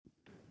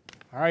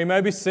All right, you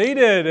may be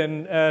seated,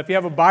 and if you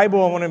have a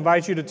Bible, I want to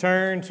invite you to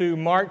turn to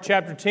Mark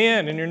chapter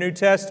 10 in your New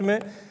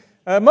Testament.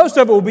 Most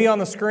of it will be on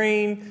the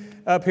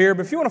screen up here,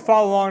 but if you want to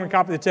follow along and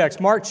copy the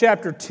text, Mark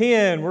chapter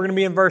 10, we're going to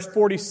be in verse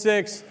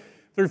 46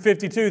 through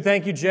 52.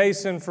 Thank you,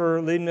 Jason, for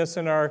leading us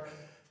in our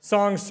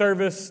song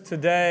service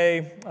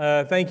today.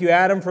 Thank you,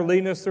 Adam, for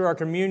leading us through our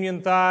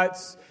communion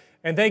thoughts.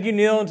 And thank you,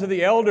 Neil, and to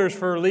the elders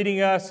for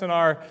leading us in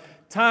our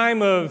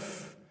time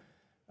of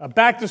a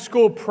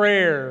back-to-school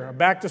prayer, a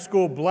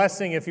back-to-school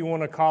blessing, if you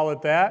want to call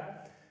it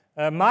that.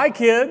 My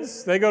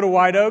kids, they go to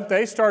White Oak.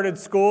 They started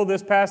school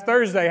this past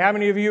Thursday. How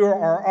many of you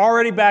are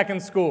already back in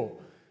school?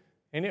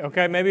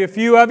 Okay, maybe a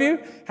few of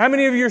you. How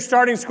many of you are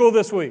starting school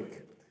this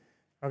week?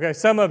 Okay,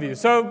 some of you.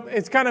 So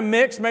it's kind of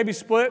mixed, maybe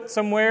split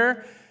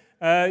somewhere.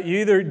 You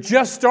either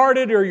just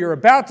started or you're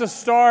about to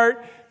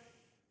start.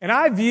 And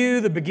I view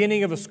the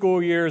beginning of a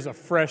school year as a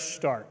fresh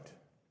start.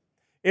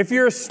 If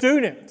you're a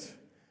student,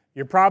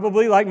 you're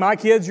probably, like my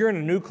kids, you're in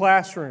a new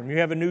classroom. You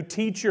have a new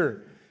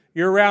teacher.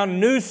 You're around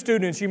new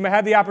students. You may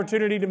have the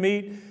opportunity to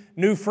meet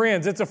new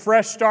friends. It's a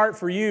fresh start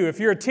for you.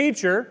 If you're a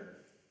teacher,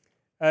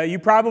 you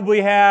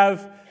probably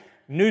have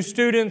new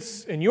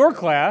students in your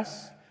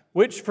class,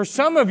 which for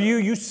some of you,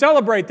 you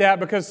celebrate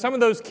that because some of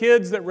those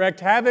kids that wreaked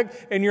havoc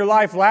in your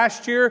life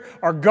last year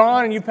are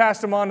gone and you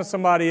passed them on to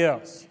somebody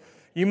else.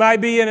 You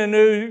might be in a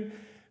new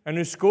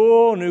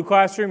school, a new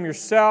classroom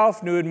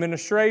yourself, new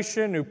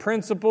administration, new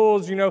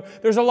principals. You know,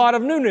 there's a lot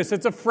of newness.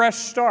 It's a fresh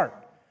start.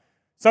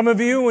 Some of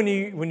you, when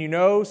you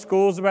know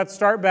school's about to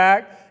start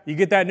back, you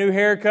get that new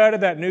haircut or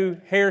that new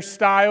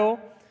hairstyle.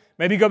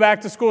 Maybe go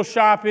back to school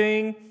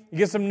shopping. You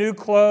get some new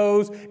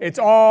clothes. It's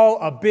all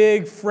a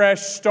big,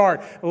 fresh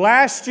start.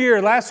 Last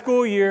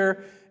school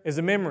year is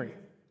a memory.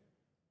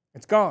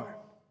 It's gone.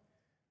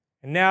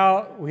 And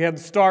now we have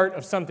the start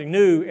of something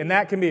new, and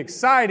that can be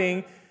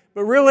exciting.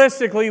 But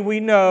realistically,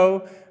 we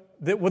know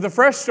that with a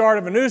fresh start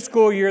of a new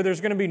school year, there's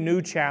going to be new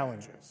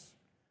challenges.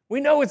 We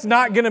know it's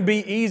not going to be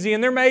easy,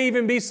 and there may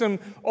even be some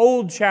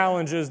old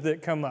challenges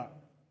that come up.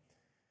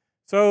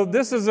 So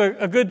this is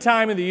a good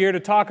time of the year to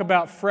talk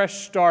about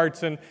fresh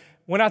starts. And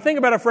when I think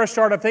about a fresh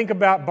start, I think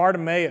about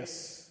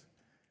Bartimaeus,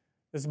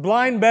 this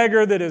blind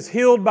beggar that is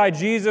healed by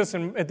Jesus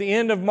and at the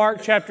end of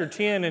Mark chapter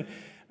 10.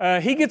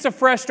 And he gets a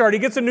fresh start. He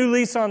gets a new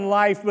lease on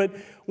life, but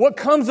what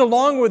comes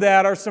along with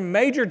that are some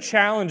major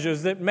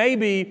challenges that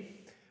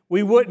maybe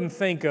we wouldn't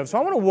think of. So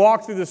I want to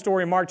walk through the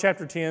story in Mark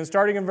chapter 10,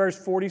 starting in verse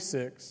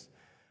 46.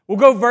 We'll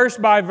go verse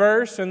by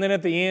verse, and then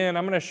at the end,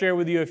 I'm going to share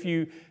with you a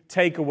few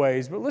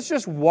takeaways. But let's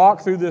just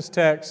walk through this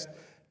text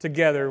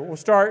together. We'll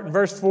start in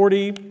verse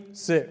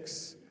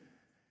 46.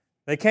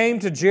 They came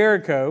to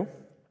Jericho,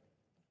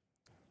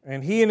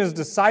 and he and his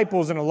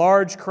disciples and a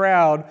large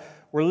crowd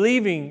were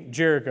leaving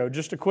Jericho.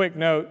 Just a quick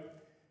note.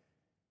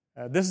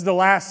 This is the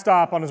last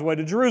stop on his way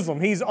to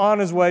Jerusalem. He's on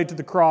his way to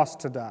the cross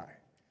to die.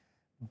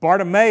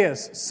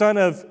 Bartimaeus, son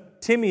of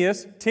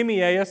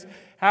Timaeus,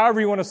 however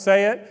you want to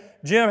say it.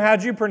 Jim,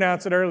 how'd you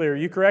pronounce it earlier?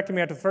 You corrected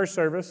me after the first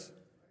service.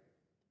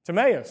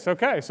 Timaeus,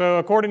 okay. So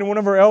according to one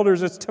of our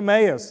elders, it's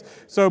Timaeus.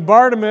 So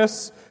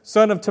Bartimaeus,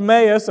 son of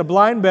Timaeus, a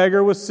blind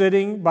beggar, was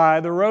sitting by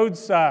the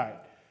roadside.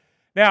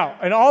 Now,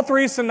 in all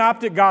three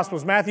synoptic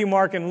Gospels, Matthew,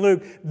 Mark, and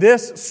Luke,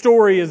 this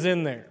story is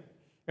in there.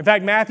 In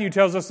fact, Matthew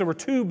tells us there were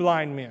two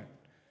blind men,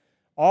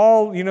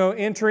 all,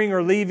 entering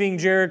or leaving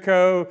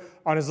Jericho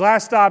on his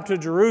last stop to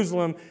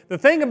Jerusalem. The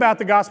thing about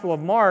the Gospel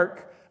of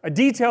Mark, a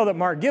detail that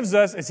Mark gives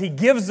us, is he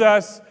gives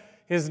us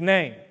his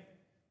name.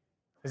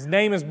 His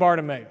name is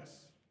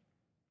Bartimaeus.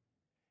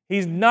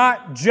 He's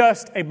not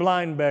just a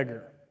blind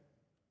beggar.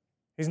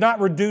 He's not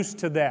reduced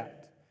to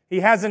that. He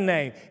has a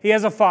name. He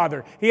has a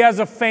father. He has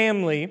a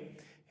family.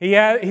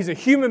 He's a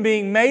human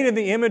being made in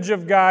the image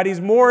of God.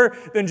 He's more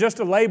than just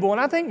a label.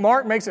 And I think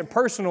Mark makes it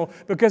personal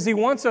because he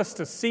wants us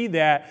to see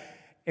that.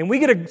 And we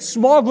get a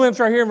small glimpse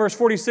right here in verse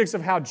 46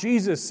 of how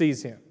Jesus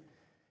sees him.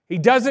 He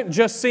doesn't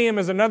just see him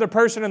as another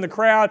person in the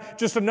crowd,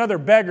 just another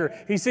beggar.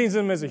 He sees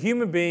him as a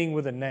human being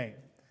with a name.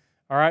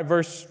 All right,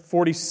 verse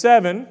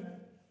 47.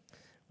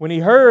 When he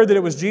heard that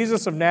it was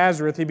Jesus of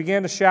Nazareth, he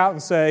began to shout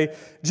and say,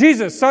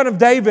 "Jesus, Son of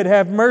David,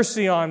 have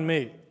mercy on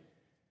me."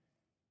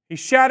 He's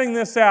shouting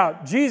this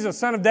out. Jesus,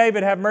 Son of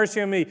David, have mercy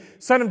on me.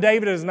 Son of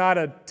David is not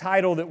a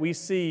title that we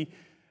see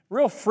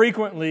real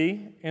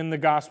frequently in the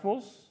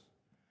Gospels.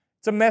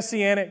 It's a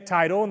messianic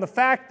title, and the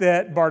fact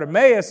that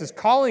Bartimaeus is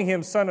calling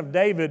him Son of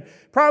David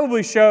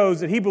probably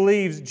shows that he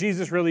believes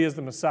Jesus really is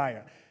the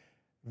Messiah.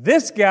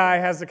 This guy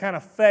has the kind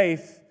of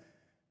faith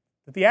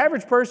that the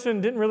average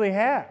person didn't really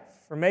have,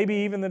 or maybe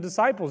even the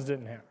disciples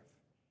didn't have.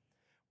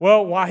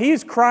 Well, while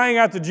he's crying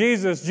out to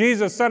Jesus,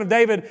 "Jesus, Son of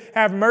David,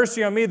 have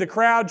mercy on me," the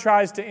crowd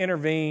tries to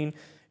intervene.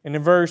 And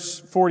in verse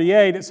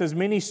 48, it says,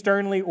 "Many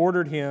sternly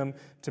ordered him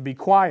to be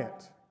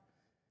quiet.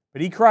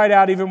 But he cried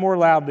out even more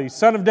loudly,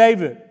 'Son of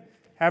David,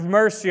 have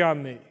mercy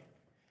on me.'"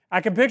 I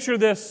can picture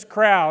this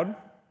crowd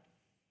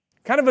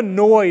kind of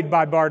annoyed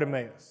by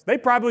Bartimaeus. They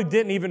probably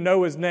didn't even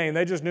know his name.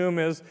 They just knew him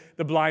as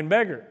the blind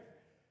beggar.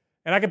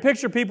 And I can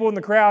picture people in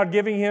the crowd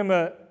giving him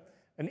an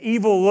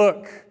evil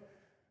look.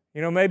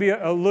 Maybe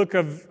a look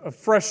of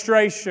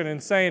frustration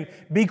and saying,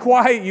 "Be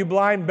quiet, you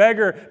blind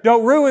beggar.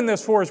 Don't ruin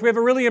this for us. We have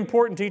a really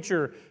important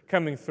teacher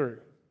coming through."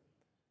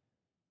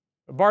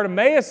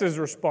 Bartimaeus'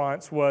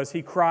 response was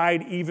he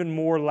cried even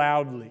more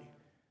loudly.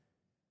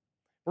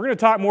 We're going to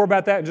talk more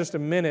about that in just a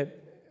minute,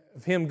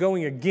 of him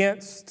going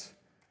against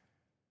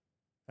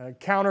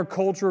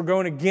counterculture,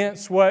 going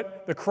against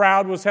what the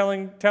crowd was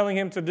telling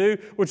him to do,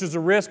 which is a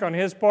risk on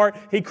his part.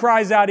 He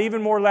cries out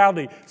even more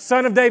loudly,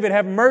 "Son of David,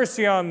 have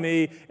mercy on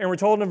me." And we're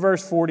told in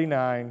verse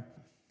 49,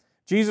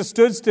 Jesus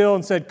stood still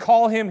and said,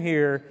 "Call him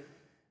here." And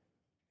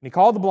he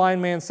called the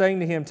blind man, saying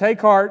to him,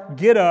 "Take heart,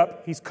 get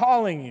up, he's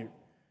calling you."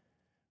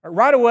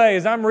 Right away,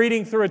 as I'm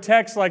reading through a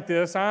text like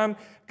this, I'm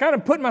kind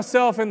of putting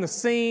myself in the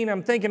scene.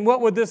 I'm thinking,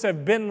 what would this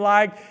have been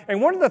like?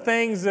 And one of the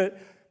things that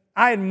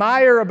I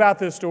admire about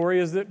this story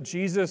is that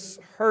Jesus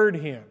heard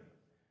him.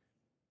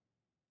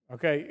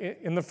 Okay,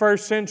 in the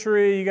first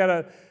century, you got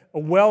a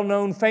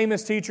well-known,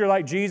 famous teacher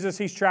like Jesus.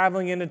 He's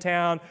traveling into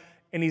town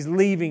and he's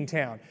leaving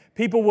town.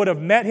 People would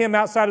have met him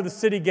outside of the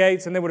city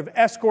gates and they would have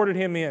escorted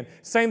him in.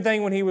 Same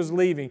thing when he was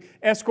leaving,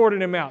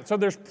 escorted him out. So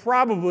there's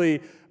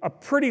probably a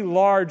pretty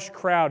large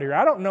crowd here.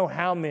 I don't know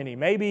how many,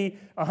 maybe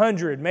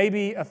 100,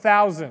 maybe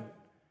 1,000.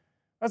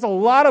 That's a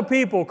lot of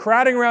people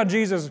crowding around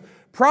Jesus,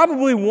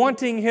 probably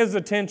wanting his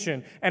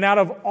attention. And out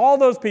of all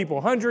those people,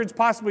 hundreds,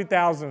 possibly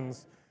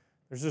thousands,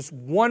 there's just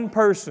one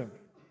person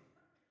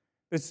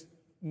that's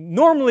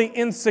normally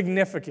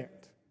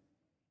insignificant,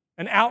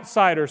 an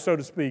outsider, so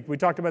to speak. We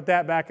talked about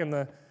that back in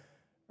the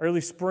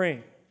early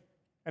spring.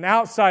 An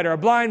outsider, a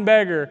blind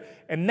beggar,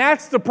 and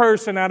that's the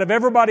person out of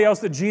everybody else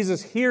that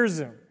Jesus hears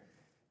him.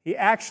 He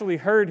actually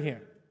heard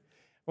him.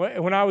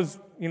 When I was,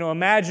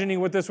 imagining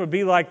what this would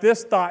be like,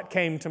 this thought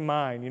came to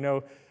mind.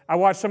 I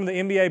watched some of the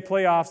NBA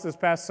playoffs this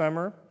past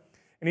summer,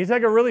 and you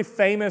take a really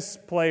famous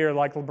player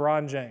like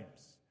LeBron James.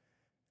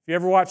 If you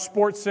ever watch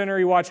SportsCenter,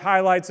 you watch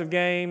highlights of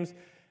games,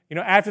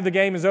 after the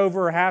game is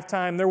over or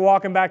halftime, they're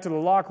walking back to the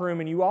locker room,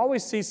 and you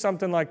always see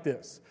something like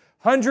this.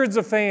 Hundreds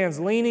of fans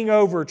leaning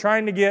over,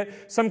 trying to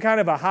get some kind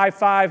of a high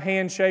five,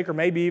 handshake, or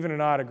maybe even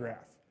an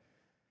autograph.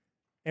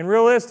 And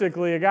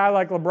realistically, a guy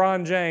like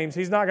LeBron James,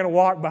 he's not going to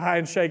walk by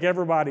and shake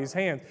everybody's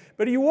hand.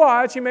 But you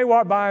may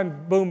walk by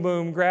and boom,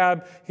 boom,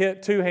 grab,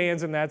 hit 2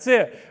 hands, and that's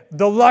it.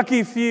 The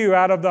lucky few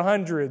out of the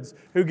hundreds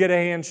who get a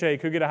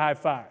handshake, who get a high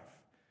five.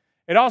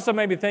 It also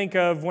made me think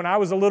of when I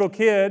was a little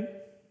kid,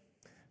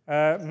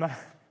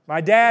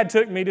 my dad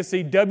took me to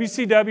see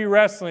WCW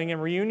wrestling in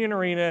Reunion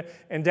Arena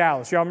in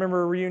Dallas. Y'all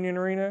remember Reunion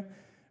Arena?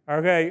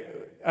 Okay,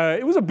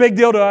 it was a big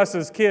deal to us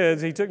as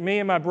kids. He took me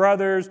and my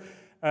brothers.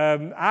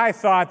 I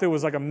thought there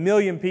was like 1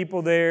 million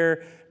people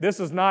there. This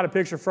is not a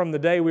picture from the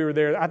day we were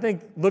there. I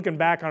think looking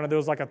back on it, there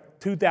was like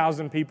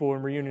 2,000 people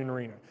in Reunion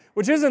Arena,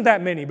 which isn't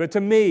that many, but to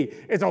me,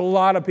 it's a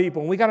lot of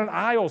people. And we got an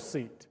aisle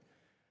seat.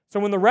 So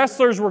when the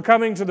wrestlers were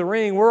coming to the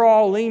ring, we're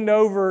all leaned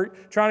over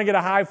trying to get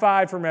a high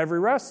five from every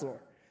wrestler.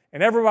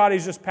 And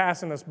everybody's just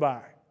passing us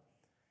by.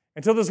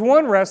 Until this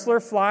one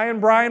wrestler, Flying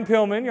Brian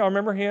Pillman, y'all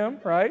remember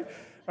him, right?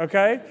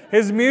 Okay,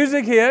 his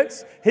music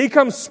hits, he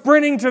comes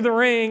sprinting to the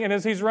ring, and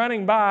as he's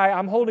running by,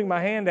 I'm holding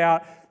my hand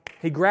out,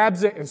 he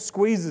grabs it and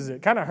squeezes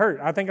it. Kind of hurt.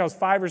 I think I was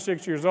 5 or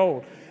 6 years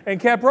old. And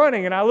kept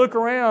running, and I look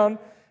around,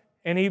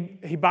 and he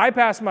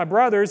bypassed my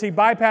brothers, he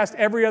bypassed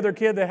every other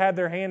kid that had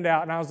their hand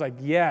out, and I was like,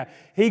 yeah,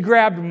 he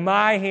grabbed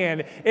my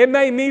hand. It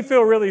made me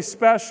feel really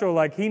special,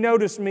 like he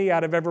noticed me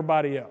out of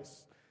everybody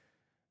else.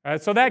 All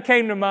right, so that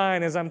came to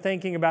mind as I'm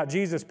thinking about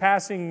Jesus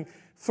passing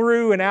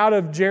through and out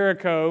of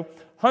Jericho.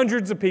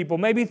 Hundreds of people,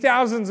 maybe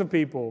thousands of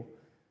people.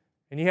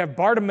 And you have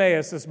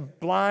Bartimaeus, this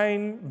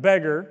blind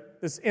beggar,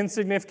 this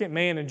insignificant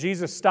man, and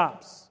Jesus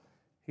stops.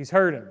 He's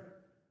heard him.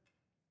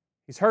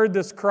 He's heard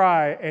this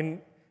cry,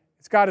 and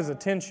it's got his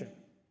attention.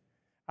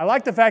 I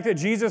like the fact that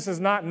Jesus is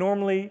not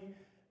normally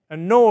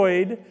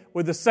annoyed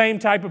with the same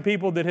type of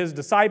people that his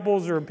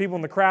disciples or people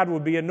in the crowd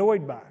would be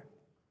annoyed by.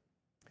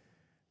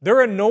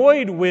 They're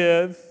annoyed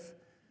with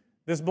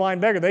this blind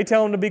beggar. They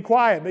tell him to be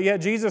quiet, but yet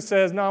Jesus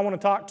says, no, I want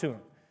to talk to him.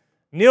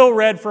 Neil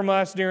read from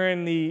us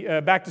during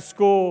the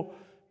back-to-school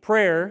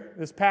prayer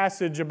this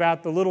passage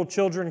about the little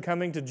children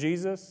coming to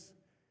Jesus.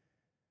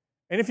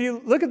 And if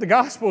you look at the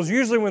Gospels,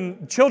 usually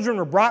when children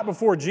are brought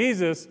before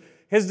Jesus,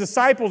 his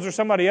disciples or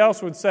somebody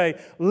else would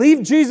say,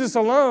 leave Jesus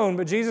alone,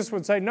 but Jesus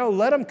would say, no,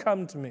 let him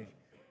come to me.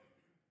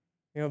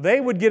 They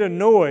would get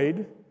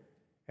annoyed,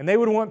 and they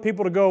would want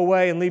people to go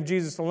away and leave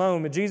Jesus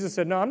alone, but Jesus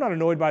said, no, I'm not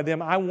annoyed by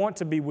them. I want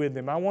to be with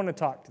them. I want to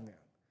talk to them.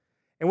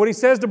 And what he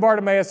says to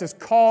Bartimaeus is,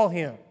 call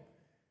him.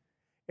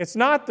 It's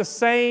not the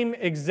same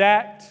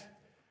exact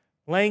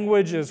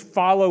language as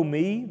follow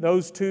me,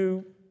 those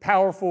two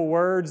powerful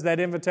words,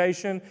 that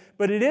invitation,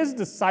 but it is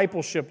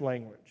discipleship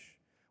language.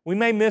 We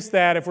may miss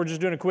that if we're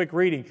just doing a quick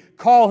reading.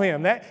 Call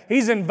him.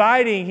 He's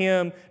inviting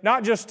him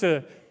not just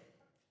to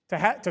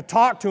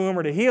talk to him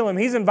or to heal him.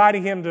 He's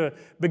inviting him to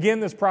begin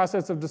this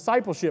process of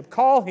discipleship.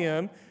 Call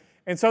him.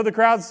 And so the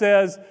crowd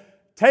says,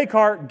 take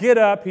heart, get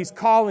up, he's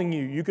calling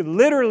you. You could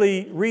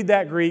literally read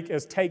that Greek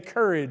as take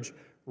courage,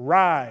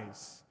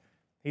 rise.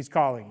 He's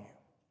calling you.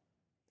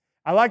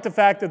 I like the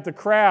fact that the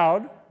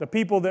crowd, the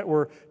people that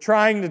were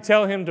trying to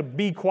tell him to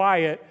be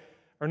quiet,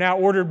 are now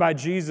ordered by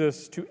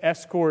Jesus to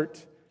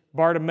escort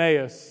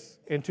Bartimaeus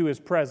into his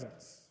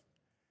presence.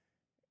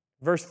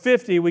 Verse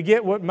 50, we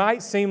get what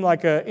might seem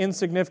like an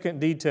insignificant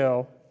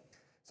detail.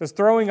 It says,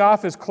 throwing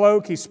off his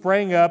cloak, he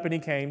sprang up and he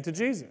came to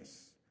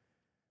Jesus.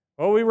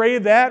 Well, we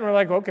read that and we're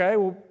like, okay,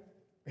 well,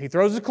 he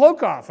throws his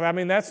cloak off. I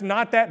mean, that's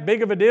not that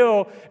big of a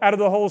deal out of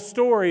the whole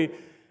story.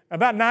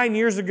 About 9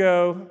 years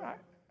ago,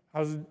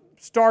 I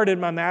started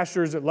my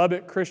master's at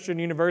Lubbock Christian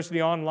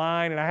University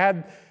online, and I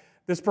had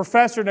this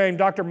professor named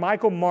Dr.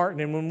 Michael Martin,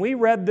 and when we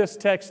read this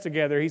text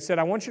together, he said,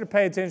 I want you to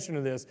pay attention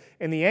to this.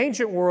 In the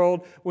ancient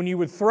world, when you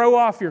would throw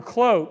off your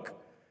cloak,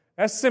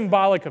 that's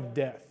symbolic of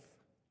death.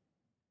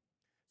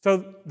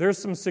 So there's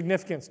some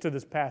significance to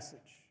this passage.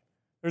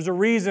 There's a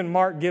reason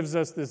Mark gives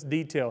us this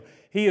detail.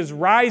 He is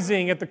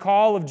rising at the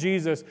call of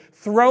Jesus,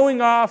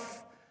 throwing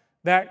off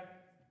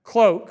that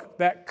cloak,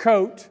 that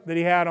coat that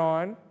he had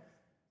on.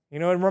 You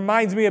know, it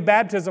reminds me of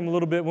baptism a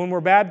little bit. When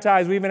we're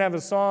baptized, we even have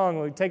a song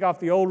where we take off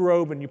the old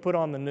robe and you put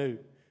on the new.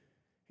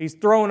 He's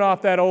throwing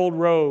off that old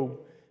robe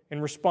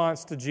in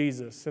response to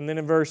Jesus. And then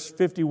in verse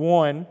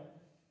 51,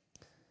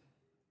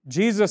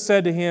 Jesus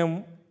said to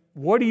him,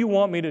 what do you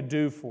want me to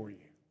do for you?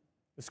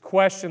 This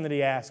question that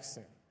he asks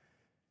him,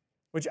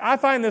 which I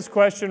find this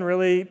question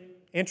really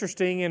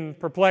interesting and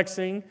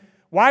perplexing.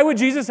 Why would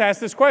Jesus ask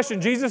this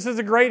question? Jesus is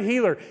a great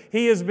healer.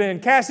 He has been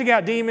casting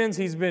out demons.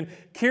 He's been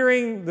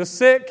curing the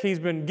sick. He's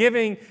been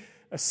giving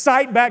a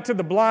sight back to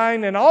the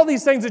blind. And all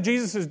these things that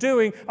Jesus is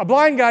doing, a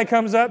blind guy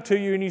comes up to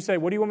you and you say,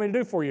 what do you want me to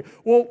do for you?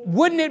 Well,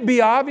 wouldn't it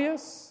be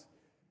obvious?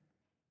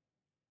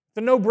 It's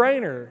a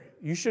no-brainer.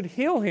 You should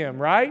heal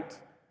him, right?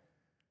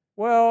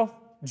 Well,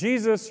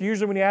 Jesus,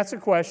 usually when he asks a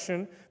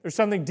question, there's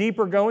something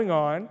deeper going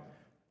on.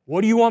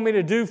 What do you want me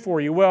to do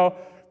for you? Well,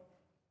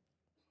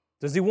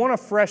 does he want a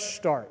fresh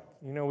start?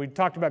 You know, we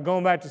talked about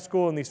going back to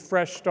school and these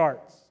fresh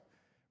starts.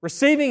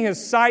 Receiving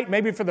his sight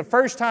maybe for the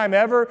first time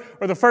ever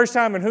or the first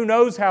time in who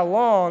knows how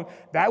long,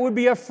 that would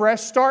be a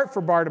fresh start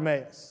for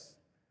Bartimaeus.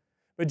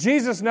 But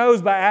Jesus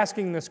knows by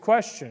asking this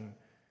question,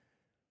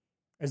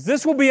 as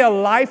this will be a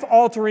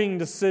life-altering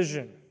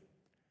decision.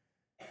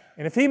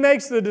 And if he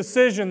makes the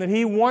decision that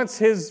he wants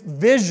his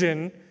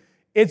vision,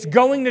 it's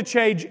going to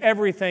change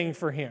everything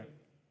for him.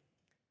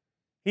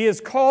 He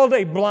is called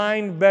a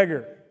blind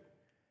beggar.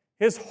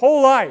 His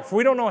whole life,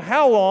 we don't know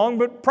how long,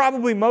 but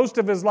probably most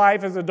of his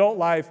life, his adult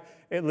life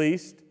at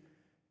least,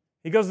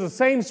 he goes to the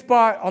same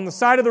spot on the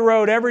side of the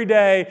road every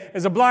day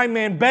as a blind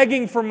man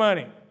begging for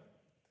money.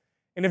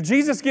 And if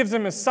Jesus gives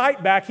him his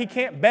sight back, he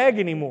can't beg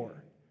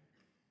anymore.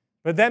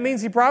 But that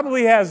means he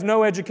probably has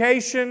no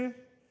education,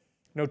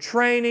 no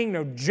training,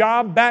 no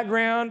job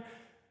background,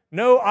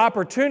 no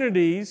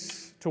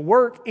opportunities to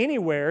work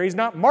anywhere. He's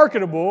not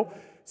marketable.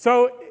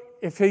 So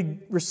if he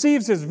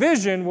receives his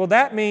vision, well,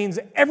 that means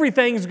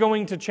everything's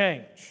going to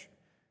change.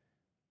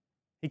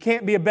 He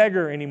can't be a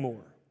beggar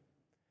anymore.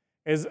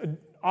 As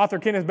author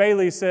Kenneth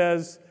Bailey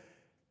says,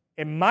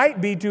 it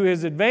might be to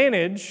his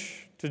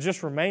advantage to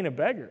just remain a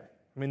beggar.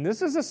 I mean,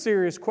 this is a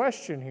serious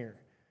question here.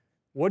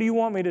 What do you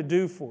want me to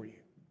do for you?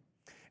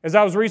 As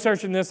I was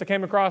researching this, I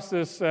came across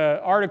this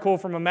article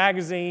from a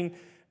magazine.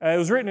 It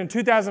was written in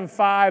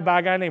 2005 by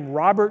a guy named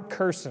Robert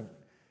Kurson.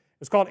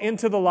 It's called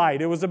Into the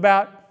Light. It was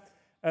about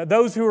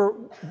those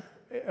who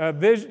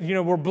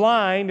were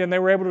blind and they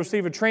were able to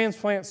receive a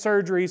transplant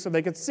surgery so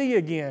they could see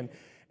again.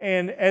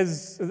 And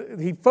as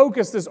he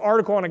focused this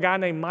article on a guy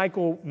named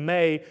Michael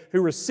May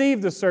who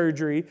received the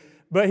surgery,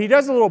 but he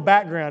does a little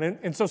background.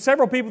 And so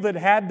several people that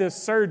had this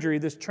surgery,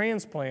 this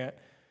transplant,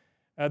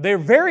 they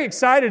were very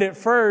excited at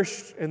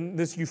first, and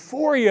this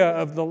euphoria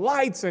of the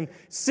lights and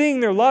seeing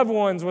their loved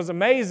ones was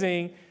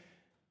amazing.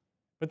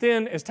 But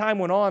then as time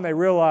went on, they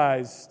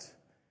realized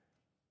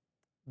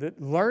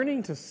that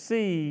learning to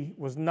see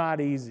was not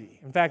easy.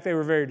 In fact, they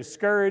were very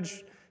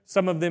discouraged,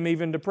 some of them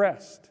even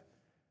depressed.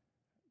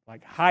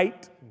 Like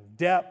height,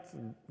 depth,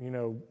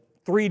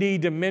 3D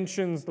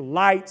dimensions, the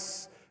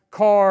lights,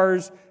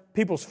 cars,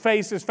 people's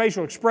faces,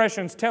 facial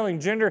expressions, telling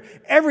gender,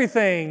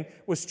 everything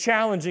was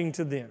challenging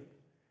to them.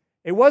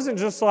 It wasn't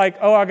just like,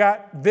 oh, I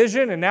got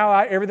vision and now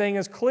everything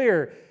is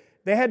clear.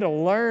 They had to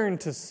learn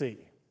to see.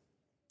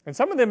 And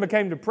some of them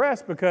became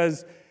depressed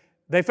because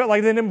they felt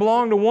like they didn't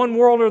belong to one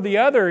world or the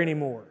other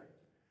anymore.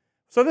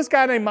 So this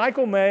guy named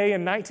Michael May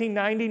in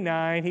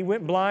 1999, he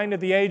went blind at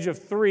the age of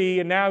 3,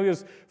 and now he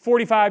was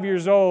 45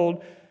 years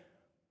old.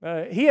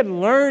 He had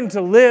learned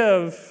to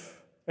live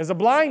as a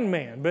blind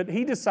man, but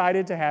he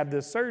decided to have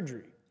this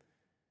surgery,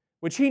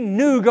 which he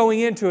knew going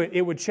into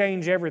it would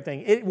change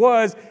everything. It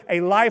was a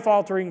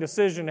life-altering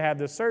decision to have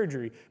this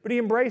surgery, but he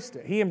embraced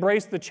it. He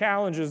embraced the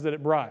challenges that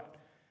it brought.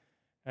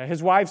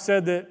 His wife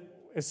said that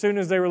as soon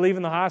as they were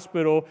leaving the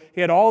hospital,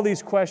 he had all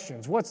these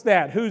questions. What's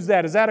that? Who's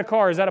that? Is that a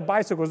car? Is that a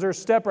bicycle? Is there a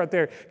step right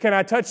there? Can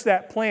I touch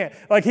that plant?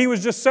 Like he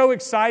was just so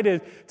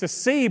excited to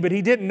see, but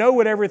he didn't know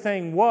what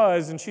everything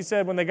was. And she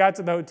said when they got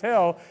to the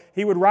hotel,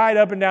 he would ride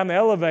up and down the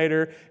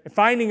elevator,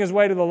 finding his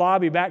way to the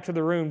lobby back to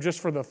the room just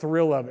for the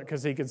thrill of it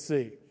because he could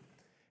see.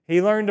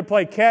 He learned to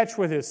play catch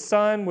with his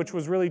son, which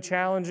was really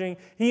challenging.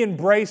 He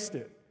embraced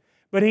it.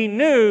 But he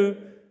knew,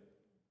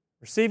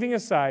 receiving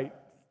his sight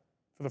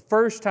for the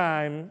first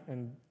time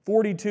in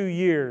 42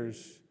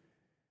 years,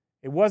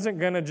 it wasn't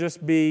going to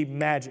just be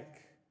magic.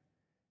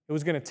 It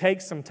was going to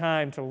take some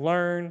time to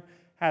learn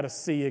how to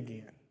see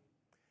again.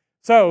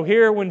 So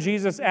here when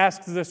Jesus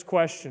asks this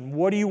question,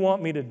 what do you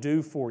want me to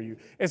do for you?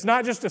 It's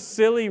not just a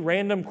silly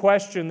random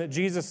question that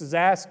Jesus is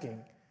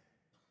asking.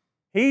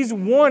 He's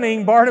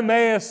wanting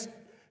Bartimaeus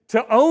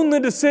to own the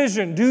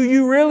decision. Do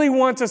you really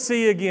want to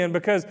see again?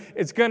 Because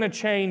it's going to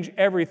change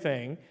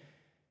everything.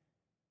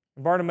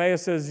 And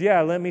Bartimaeus says,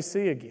 yeah, let me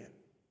see again.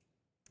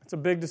 It's a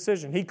big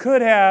decision. He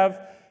could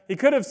have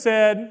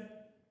said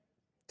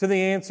to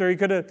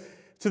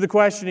the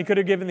question, he could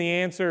have given the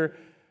answer,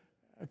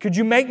 could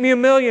you make me a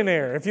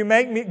millionaire? If you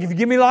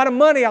give me a lot of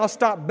money, I'll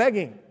stop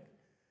begging.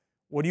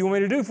 What do you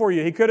want me to do for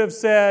you? He could have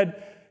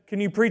said, can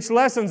you preach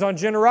lessons on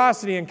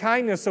generosity and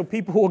kindness so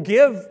people will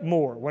give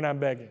more when I'm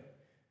begging?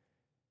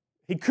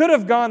 He could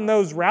have gone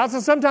those routes,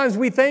 and sometimes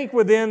we think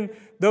within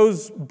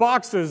those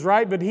boxes,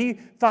 right? But he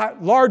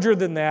thought larger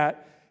than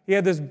that. He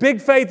had this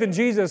big faith in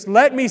Jesus.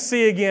 Let me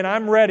see again.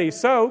 I'm ready.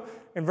 So,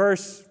 in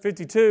verse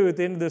 52, at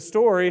the end of this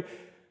story,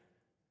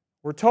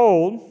 we're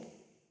told,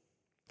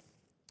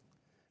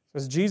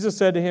 as Jesus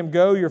said to him,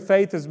 go, your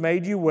faith has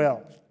made you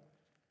well.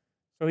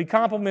 So he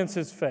compliments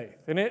his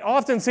faith. And it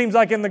often seems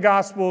like in the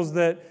Gospels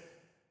that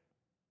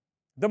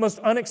the most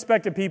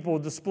unexpected people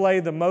display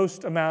the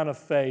most amount of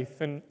faith,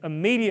 and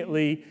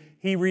immediately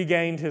he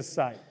regained his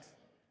sight.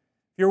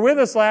 If you're with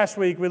us last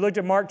week, we looked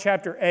at Mark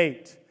chapter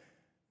 8.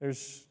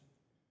 There's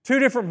two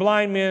different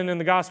blind men in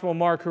the Gospel of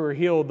Mark who are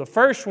healed. The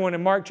first one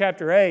in Mark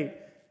chapter 8,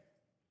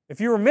 if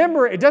you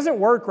remember, it doesn't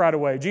work right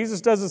away. Jesus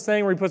does this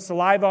thing where he puts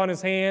saliva on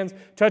his hands,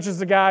 touches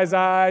the guy's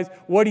eyes.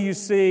 What do you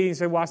see? He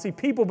said, well, I see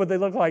people, but they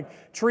look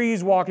like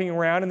trees walking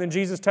around. And then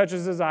Jesus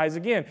touches his eyes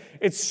again.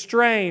 It's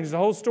strange. The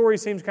whole story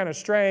seems kind of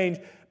strange.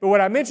 But what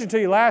I mentioned to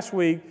you last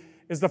week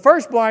is the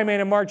first blind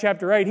man in Mark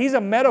chapter 8, he's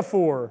a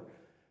metaphor.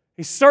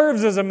 He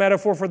serves as a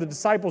metaphor for the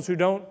disciples who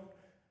don't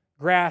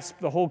grasp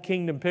the whole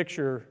kingdom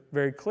picture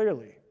very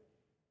clearly.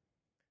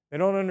 They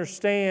don't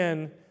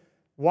understand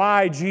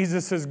why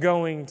Jesus is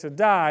going to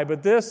die.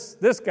 But this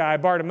guy,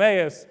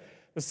 Bartimaeus,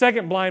 the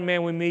second blind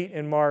man we meet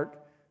in Mark,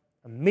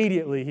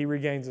 immediately he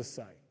regains his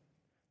sight.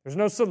 There's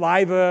no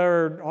saliva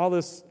or all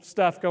this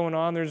stuff going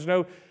on. There's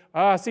no,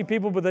 I see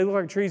people, but they look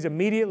like trees.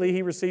 Immediately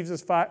he receives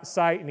his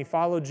sight and he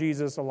followed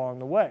Jesus along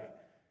the way.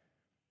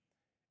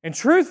 And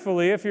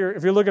truthfully, if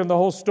you're looking at the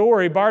whole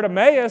story,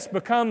 Bartimaeus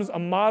becomes a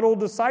model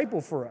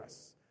disciple for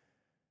us.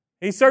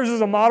 He serves as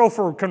a model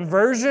for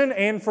conversion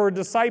and for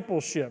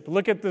discipleship.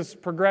 Look at this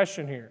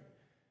progression here.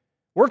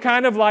 We're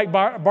kind of like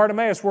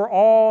Bartimaeus. We're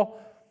all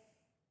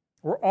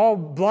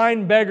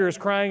blind beggars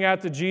crying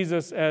out to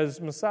Jesus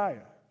as Messiah.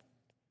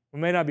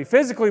 We may not be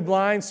physically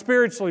blind,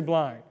 spiritually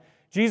blind.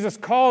 Jesus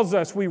calls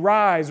us, we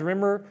rise.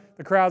 Remember,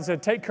 the crowd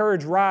said, take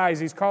courage, rise.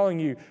 He's calling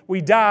you.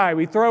 We die.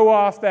 We throw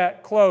off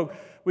that cloak.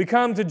 We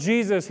come to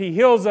Jesus. He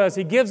heals us.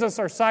 He gives us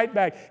our sight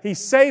back. He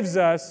saves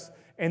us,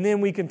 and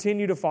then we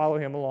continue to follow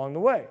Him along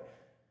the way.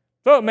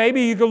 So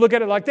maybe you could look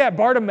at it like that.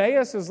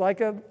 Bartimaeus is like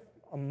a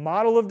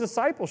model of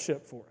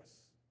discipleship for us.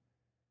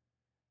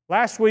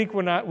 Last week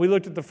when we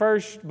looked at the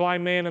first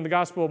blind man in the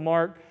Gospel of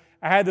Mark,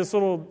 I had this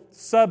little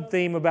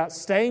sub-theme about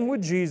staying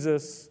with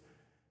Jesus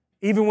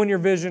even when your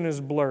vision is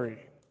blurry.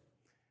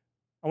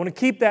 I want to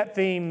keep that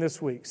theme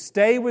this week.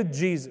 Stay with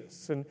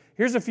Jesus. And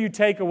here's a few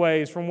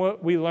takeaways from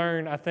what we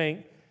learned, I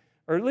think,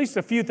 or at least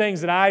a few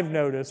things that I've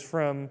noticed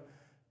from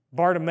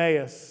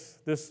Bartimaeus,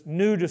 this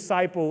new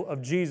disciple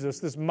of Jesus,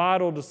 this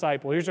model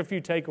disciple. Here's a few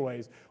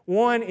takeaways.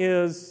 One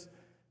is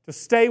to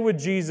stay with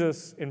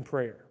Jesus in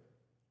prayer.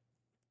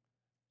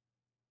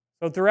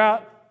 So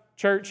throughout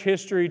church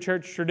history,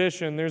 church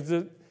tradition, there's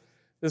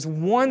this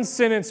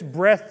one-sentence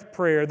breath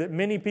prayer that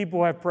many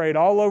people have prayed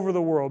all over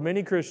the world,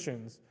 many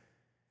Christians.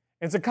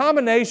 It's a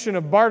combination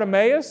of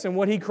Bartimaeus and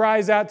what he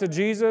cries out to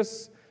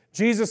Jesus,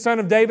 Jesus, Son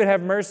of David,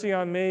 have mercy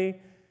on me.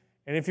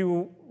 And if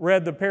you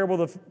read the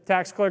parable of the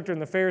tax collector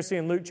and the Pharisee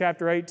in Luke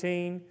chapter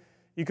 18,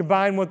 you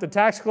combine what the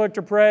tax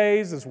collector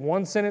prays, this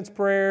one-sentence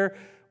prayer,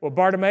 what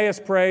Bartimaeus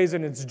prays,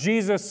 and it's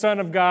Jesus, Son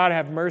of God,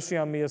 have mercy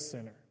on me, a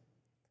sinner.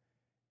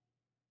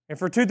 And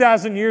for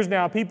 2,000 years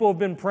now, people have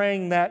been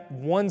praying that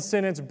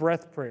one-sentence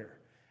breath prayer.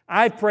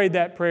 I've prayed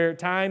that prayer at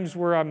times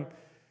where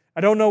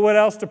I don't know what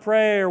else to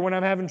pray, or when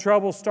I'm having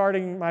trouble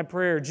starting my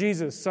prayer,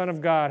 Jesus, Son of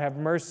God, have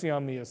mercy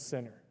on me, a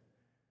sinner.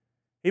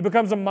 He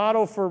becomes a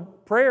model for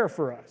prayer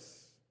for us.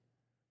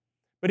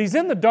 But he's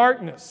in the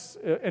darkness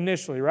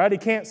initially, right? He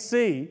can't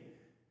see.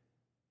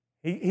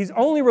 He's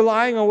only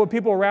relying on what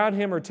people around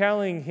him are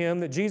telling him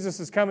that Jesus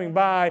is coming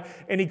by,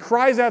 and he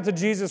cries out to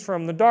Jesus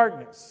from the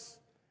darkness.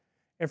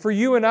 And for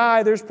you and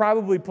I, there's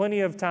probably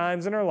plenty of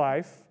times in our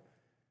life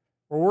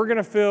where we're going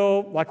to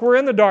feel like we're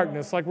in the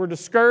darkness, like we're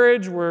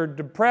discouraged, we're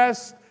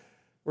depressed,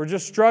 we're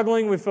just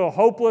struggling, we feel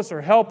hopeless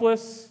or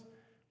helpless.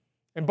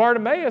 And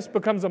Bartimaeus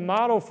becomes a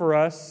model for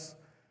us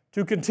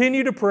to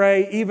continue to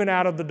pray even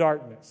out of the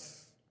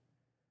darkness.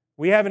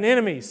 We have an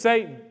enemy,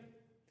 Satan.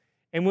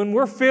 And when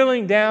we're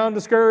feeling down,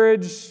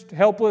 discouraged,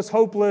 helpless,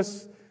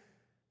 hopeless,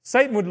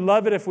 Satan would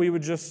love it if we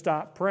would just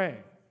stop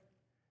praying,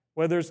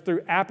 whether it's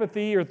through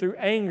apathy or through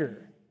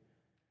anger.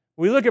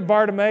 We look at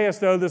Bartimaeus,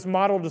 though, this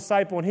model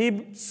disciple, and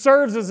he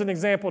serves as an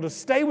example to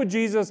stay with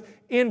Jesus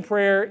in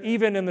prayer,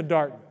 even in the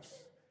darkness.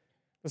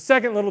 The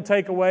second little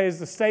takeaway is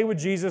to stay with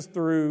Jesus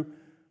through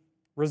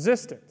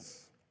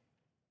resistance.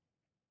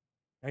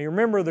 Now, you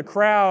remember the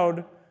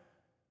crowd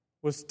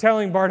was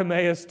telling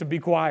Bartimaeus to be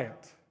quiet.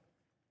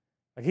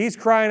 Like he's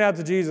crying out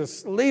to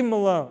Jesus, leave him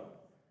alone.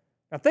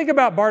 Now, think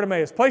about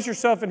Bartimaeus. Place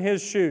yourself in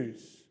his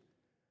shoes.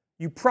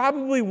 You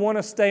probably want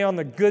to stay on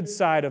the good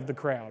side of the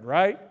crowd,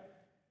 right?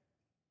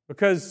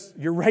 Because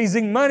you're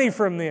raising money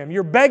from them.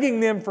 You're begging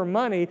them for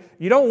money.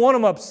 You don't want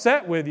them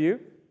upset with you.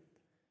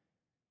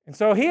 And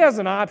so he has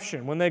an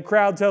option when the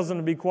crowd tells him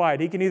to be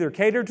quiet. He can either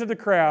cater to the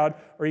crowd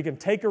or he can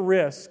take a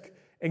risk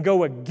and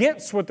go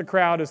against what the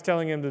crowd is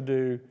telling him to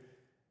do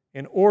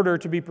in order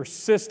to be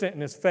persistent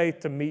in his faith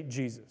to meet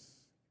Jesus.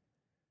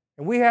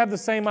 And we have the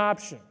same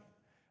option.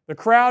 The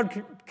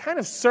crowd kind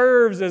of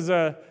serves as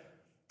a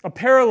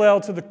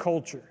parallel to the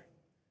culture.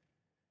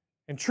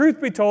 And truth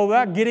be told,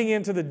 without getting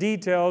into the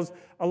details,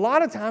 a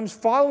lot of times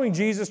following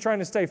Jesus, trying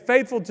to stay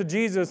faithful to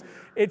Jesus,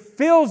 it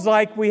feels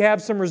like we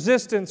have some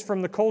resistance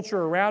from the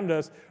culture around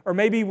us, or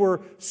maybe we're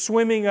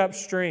swimming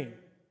upstream,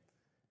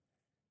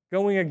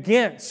 going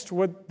against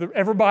what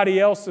everybody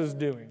else is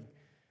doing.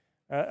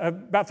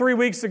 About 3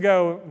 weeks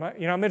ago,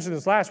 I mentioned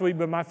this last week,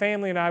 but my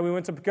family and I, we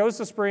went to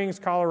Pagosa Springs,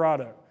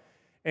 Colorado.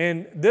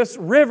 And this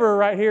river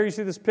right here, you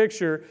see this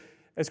picture,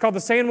 it's called the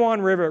San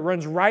Juan River. It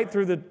runs right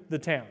through the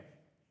town.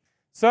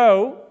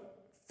 So,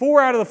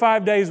 4 out of the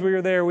 5 days we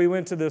were there, we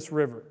went to this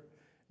river.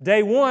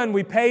 Day 1,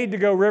 we paid to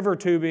go river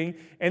tubing,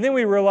 and then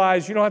we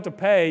realized you don't have to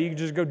pay, you can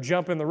just go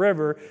jump in the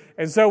river.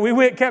 And so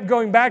we kept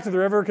going back to the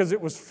river because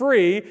it was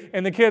free,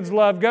 and the kids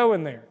loved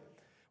going there.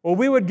 Well,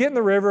 we would get in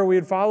the river, we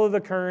would follow the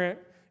current,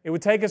 it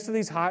would take us to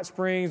these hot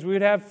springs, we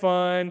would have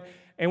fun,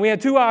 and we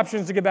had 2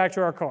 options to get back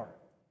to our car.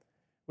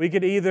 We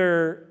could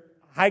either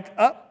hike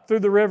up through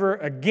the river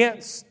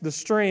against the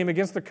stream,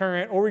 against the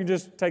current, or we could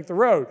just take the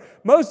road.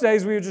 Most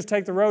days we would just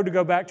take the road to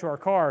go back to our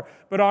car.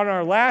 But on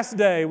our last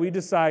day, we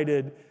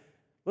decided,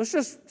 let's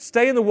just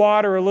stay in the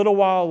water a little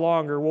while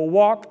longer. We'll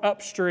walk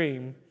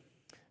upstream.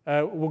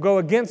 We'll go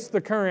against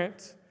the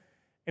current.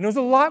 And it was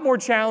a lot more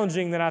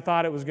challenging than I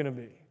thought it was going to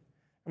be.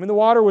 I mean, the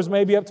water was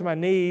maybe up to my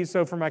knees,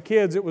 so for my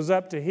kids it was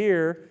up to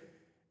here.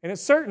 And at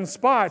certain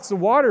spots, the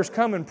water's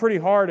coming pretty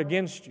hard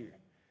against you.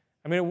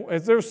 I mean,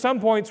 there were some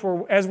points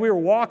where, as we were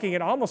walking,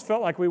 it almost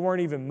felt like we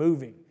weren't even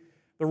moving.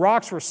 The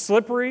rocks were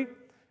slippery.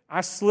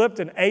 I slipped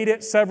and ate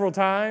it several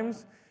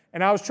times.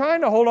 And I was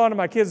trying to hold on to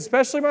my kids,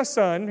 especially my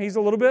son. He's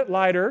a little bit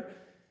lighter.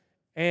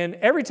 And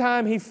every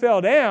time he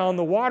fell down,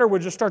 the water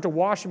would just start to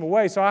wash him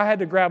away, so I had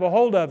to grab a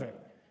hold of him.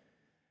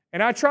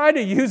 And I tried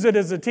to use it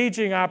as a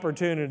teaching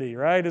opportunity,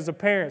 right, as a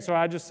parent. So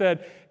I just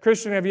said,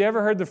 Christian, have you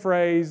ever heard the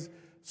phrase,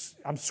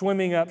 I'm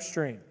swimming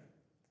upstream?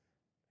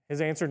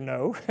 His answer,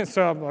 no.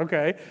 So I'm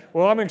okay.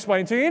 Well, I'm going to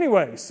explain to you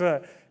anyways.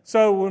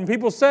 So when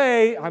people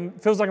say,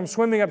 feels like I'm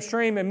swimming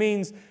upstream, it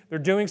means they're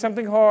doing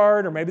something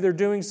hard, or maybe they're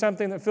doing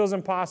something that feels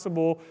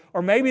impossible,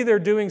 or maybe they're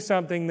doing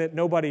something that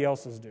nobody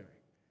else is doing.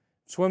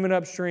 Swimming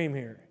upstream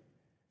here.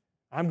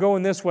 I'm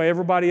going this way.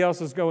 Everybody else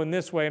is going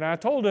this way. And I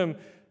told him,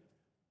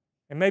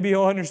 and maybe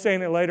he'll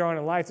understand it later on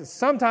in life, that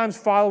sometimes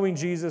following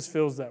Jesus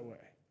feels that way.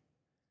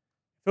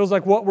 Feels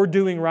like what we're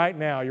doing right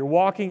now. You're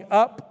walking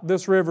up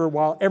this river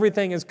while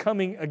everything is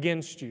coming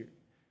against you.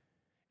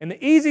 And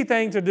the easy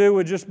thing to do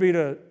would just be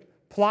to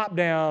plop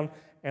down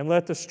and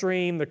let the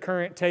stream, the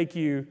current, take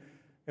you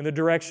in the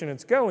direction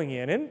it's going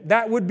in. And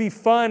that would be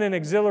fun and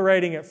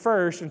exhilarating at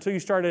first until you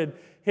started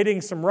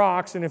hitting some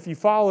rocks, and if you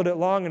followed it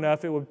long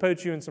enough, it would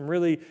put you in some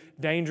really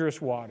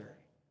dangerous water.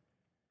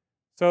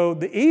 So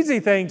the easy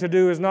thing to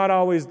do is not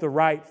always the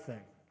right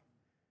thing.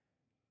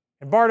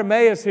 And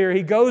Bartimaeus here,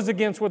 he goes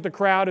against what the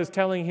crowd is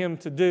telling him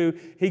to do.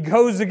 He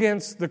goes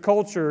against the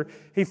culture.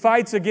 He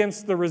fights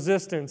against the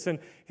resistance. And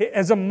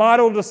as a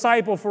model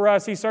disciple for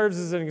us, he serves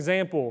as an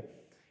example.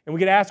 And we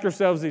could ask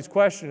ourselves these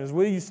questions.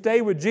 Will you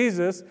stay with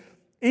Jesus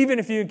even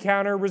if you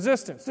encounter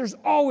resistance? There's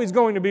always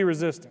going to be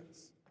resistance.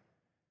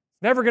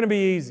 It's never going to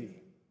be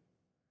easy.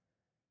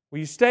 Will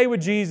you stay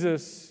with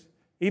Jesus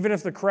even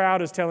if the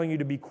crowd is telling you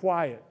to be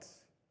quiet?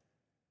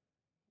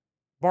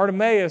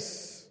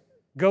 Bartimaeus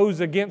goes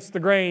against the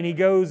grain. He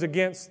goes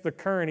against the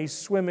current. He's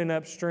swimming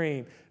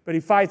upstream. But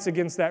he fights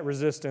against that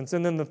resistance.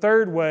 And then the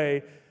third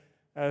way,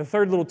 the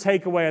third little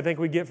takeaway I think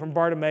we get from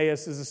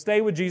Bartimaeus is to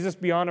stay with Jesus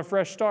beyond a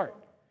fresh start.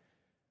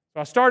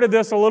 So I started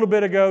this a little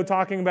bit ago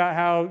talking about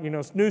how,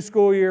 new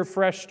school year,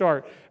 fresh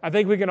start. I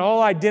think we can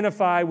all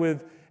identify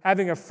with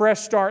having a fresh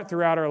start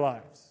throughout our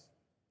lives.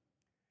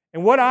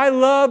 And what I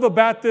love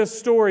about this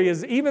story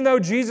is even though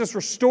Jesus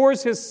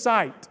restores his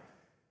sight,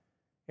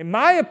 in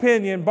my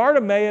opinion,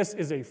 Bartimaeus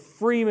is a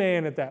free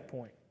man at that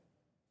point.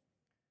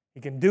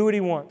 He can do what he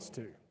wants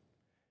to.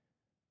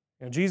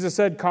 Jesus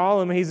said, call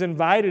him. He's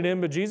invited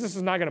him, but Jesus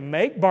is not going to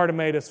make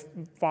Bartimaeus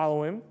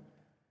follow him.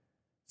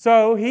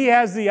 So he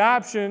has the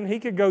option. He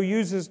could go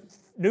use his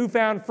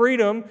newfound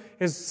freedom,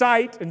 his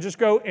sight, and just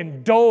go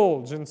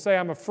indulge and say,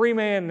 I'm a free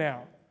man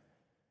now.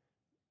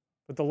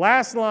 But the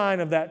last line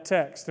of that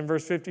text in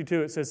verse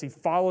 52, it says he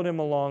followed him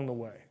along the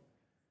way.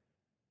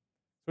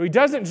 So he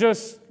doesn't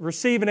just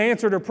receive an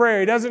answer to prayer.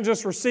 He doesn't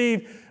just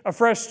receive a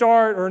fresh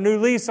start or a new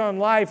lease on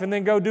life and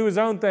then go do his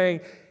own thing.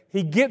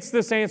 He gets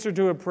this answer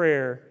to a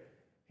prayer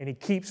and he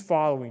keeps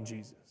following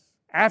Jesus.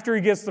 After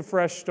he gets the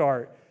fresh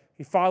start,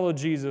 he followed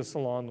Jesus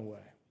along the way.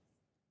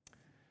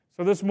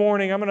 So this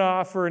morning, I'm going to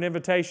offer an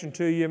invitation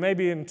to you,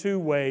 maybe in two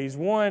ways.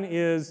 One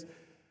is,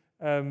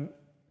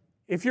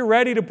 if you're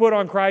ready to put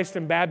on Christ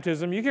in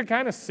baptism, you can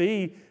kind of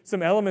see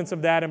some elements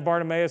of that in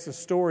Bartimaeus'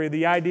 story.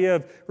 The idea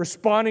of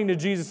responding to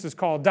Jesus'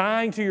 call,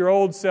 dying to your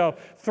old self,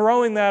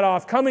 throwing that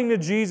off, coming to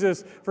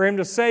Jesus for Him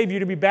to save you,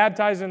 to be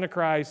baptized into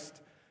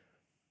Christ,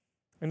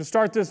 and to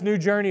start this new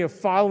journey of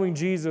following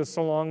Jesus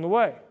along the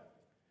way.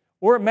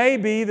 Or it may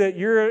be that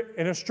you're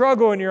in a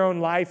struggle in your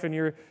own life and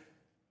you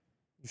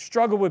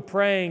struggle with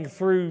praying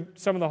through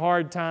some of the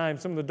hard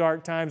times, some of the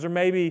dark times, or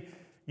maybe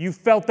you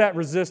felt that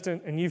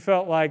resistant and you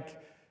felt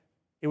like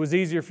it was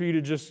easier for you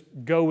to just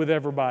go with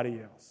everybody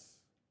else.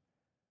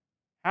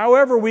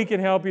 However we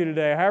can help you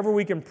today, however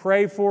we can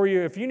pray for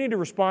you, if you need to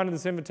respond to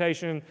this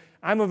invitation,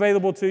 I'm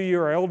available to you.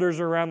 Our elders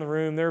are around the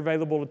room. They're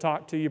available to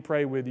talk to you,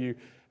 pray with you.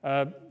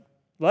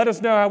 Let us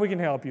know how we can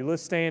help you.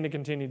 Let's stand and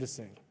continue to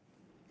sing.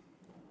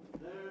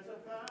 There's a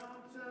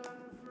fountain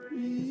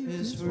free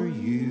is for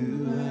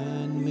you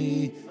and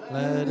me.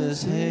 Let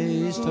us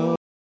haste